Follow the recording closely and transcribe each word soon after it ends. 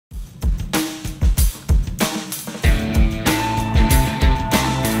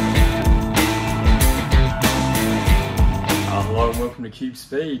to Cube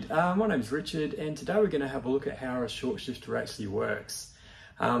Speed. My name's Richard, and today we're going to have a look at how a short shifter actually works.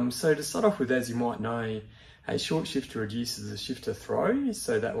 So to start off with, as you might know, a short shifter reduces the shifter throw,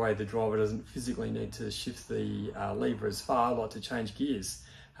 so that way the driver doesn't physically need to shift the lever as far, like to change gears,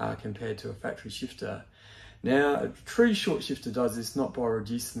 compared to a factory shifter. Now, a true short shifter does this not by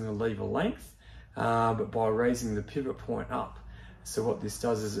reducing the lever length, but by raising the pivot point up. So what this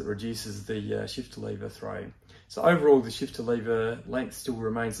does is it reduces the shifter lever throw. So overall, the shifter lever length still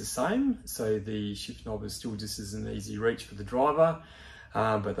remains the same, so the shift knob is still just as an easy reach for the driver,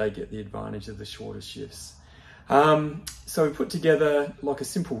 but they get the advantage of the shorter shifts. So we put together like a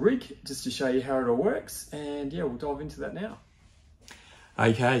simple rig just to show you how it all works, and yeah, we'll dive into that now.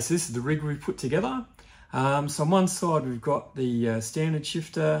 Okay, so this is the rig we've put together. So on one side we've got the standard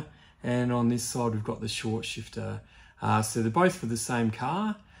shifter, and on this side we've got the short shifter. So they're both for the same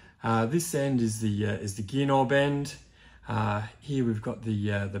car. This end is the gear knob end. Here we've got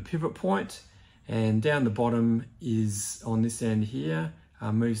the pivot point, and down the bottom is on this end here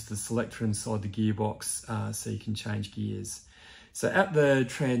moves the selector inside the gearbox, so you can change gears. So at the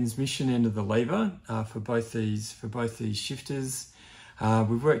transmission end of the lever for both these shifters,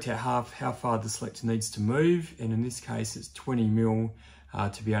 we've worked out how far the selector needs to move, and in this case it's 20 mil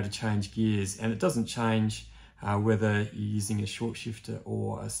to be able to change gears, and it doesn't change whether you're using a short shifter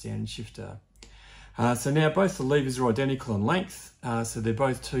or a standard shifter. So now both the levers are identical in length, so they're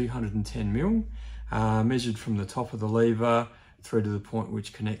both 210 mil, measured from the top of the lever through to the point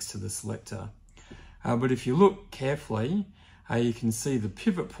which connects to the selector. But if you look carefully, you can see the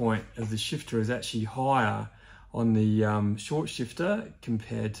pivot point of the shifter is actually higher on the short shifter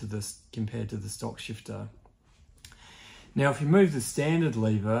compared to the stock shifter. Now, if you move the standard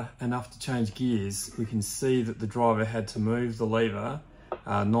lever enough to change gears, we can see that the driver had to move the lever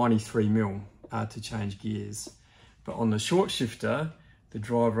 93 mil to change gears. But on the short shifter, the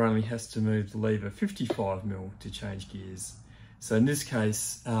driver only has to move the lever 55 mil to change gears. So in this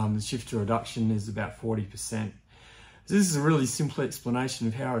case, the shifter reduction is about 40%. So this is a really simple explanation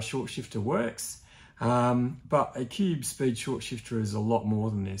of how a short shifter works. But a Cube Speed short shifter is a lot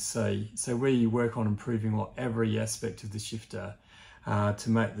more than this. So we work on improving like every aspect of the shifter to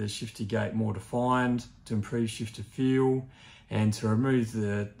make the shifter gate more defined, to improve shifter feel, and to remove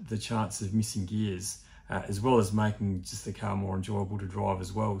the chance of missing gears, as well as making just the car more enjoyable to drive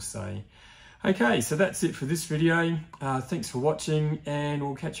as well. So, okay, so that's it for this video. Thanks for watching, and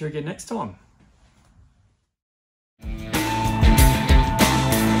we'll catch you again next time.